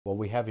What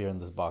we have here in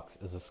this box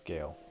is a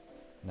scale.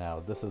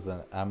 Now this is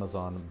an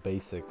Amazon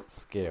basic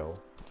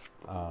scale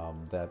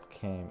that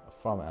came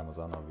from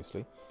Amazon,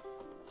 obviously.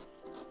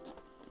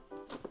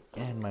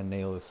 And my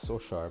nail is so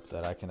sharp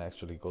that I can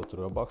actually go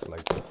through a box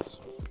like this.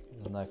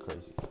 Isn't that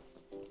crazy?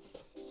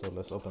 So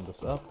let's open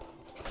this up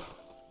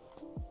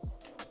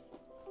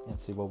and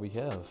see what we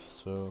have.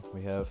 So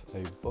we have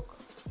a book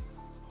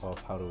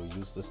of how to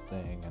use this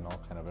thing and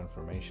all kind of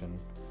information,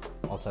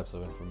 all types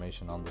of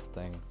information on this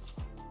thing.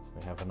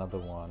 We have another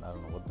one, I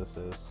don't know what this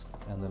is.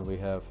 And then we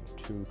have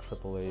two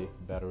AAA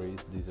batteries.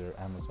 These are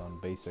Amazon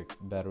basic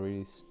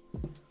batteries.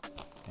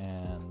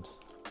 And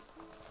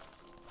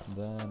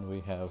then we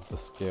have the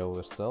scale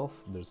itself.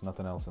 There's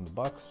nothing else in the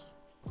box.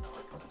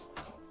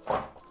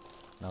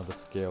 Now the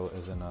scale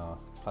is in a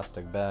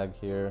plastic bag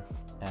here,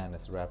 and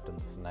it's wrapped in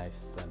this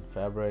nice thin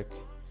fabric.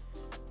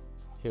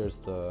 Here's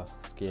the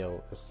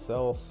scale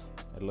itself.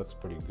 It looks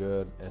pretty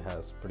good. It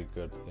has pretty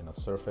good,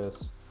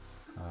 surface.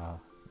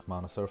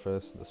 Amount of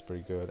surface, that's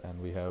pretty good. And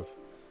we have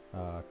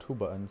two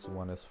buttons.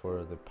 One is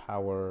for the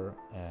power,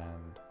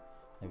 and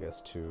I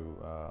guess to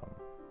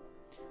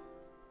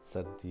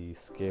set the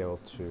scale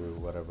to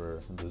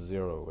whatever the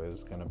zero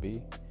is gonna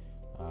be.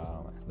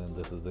 And then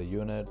this is the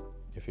unit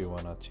if you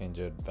want to change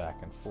it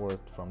back and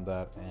forth from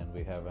that. And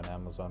we have an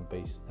Amazon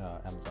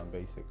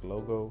basic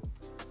logo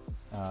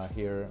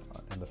here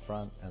in the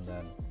front, and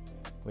then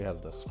we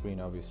have the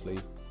screen obviously.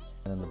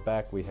 And in the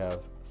back we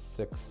have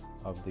 6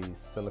 of these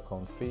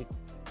silicone feet,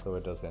 so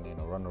it doesn't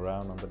run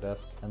around on the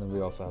desk. And then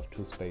we also have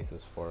 2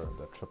 spaces for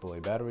the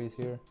AAA batteries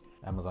here.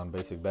 Amazon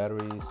basic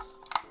batteries.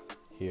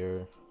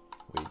 Here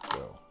we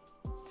go.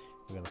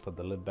 We're gonna put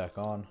the lid back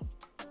on,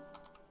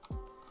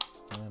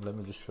 and let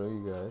me just show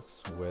you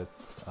guys with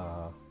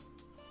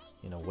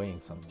weighing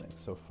something.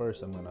 So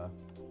first I'm gonna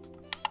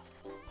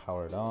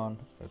power it on.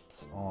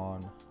 It's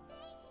on.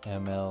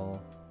 ml,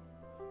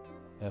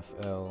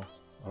 fl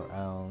or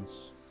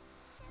ounce,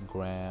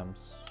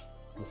 grams.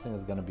 This thing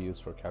is going to be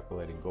used for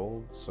calculating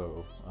gold,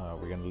 so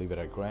we're going to leave it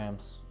at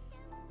grams,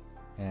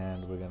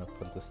 and we're going to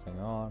put this thing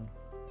on.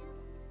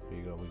 There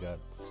you go. We got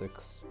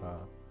 6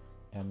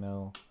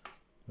 ml.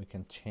 We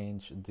can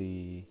change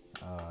the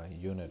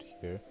unit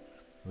here.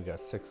 We got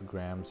 6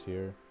 grams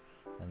here,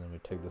 and then we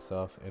take this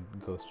off, it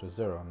goes to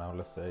 0. Now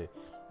let's say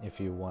if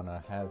you want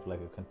to have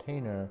like a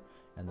container,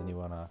 and then you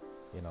want to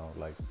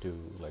do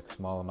like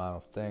small amount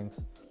of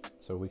things,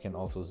 so we can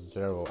also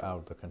zero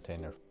out the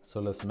container. So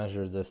let's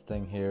measure this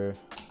thing here.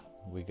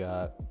 We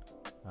got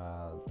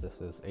this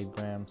is 8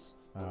 grams.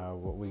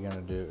 What we're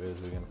gonna do is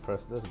we're gonna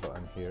press this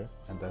button here,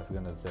 and that's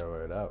gonna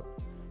zero it out.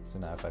 So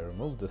now if I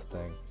remove this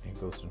thing, it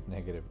goes to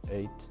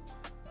 -8,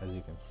 as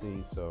you can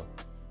see. So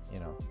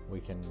we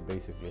can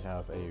basically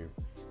have a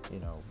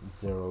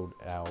zeroed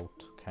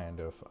out kind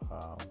of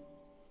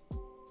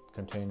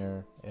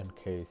container in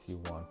case you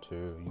want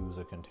to use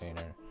a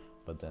container,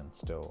 but then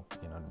still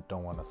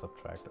don't want to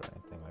subtract or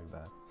anything like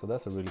that. So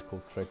that's a really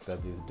cool trick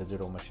that these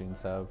digital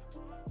machines have.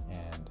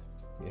 And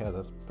yeah,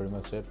 that's pretty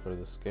much it for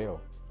the scale.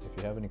 If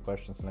you have any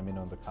questions, let me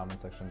know in the comment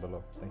section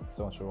below. Thank you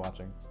so much for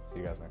watching. See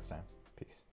you guys next time. Peace.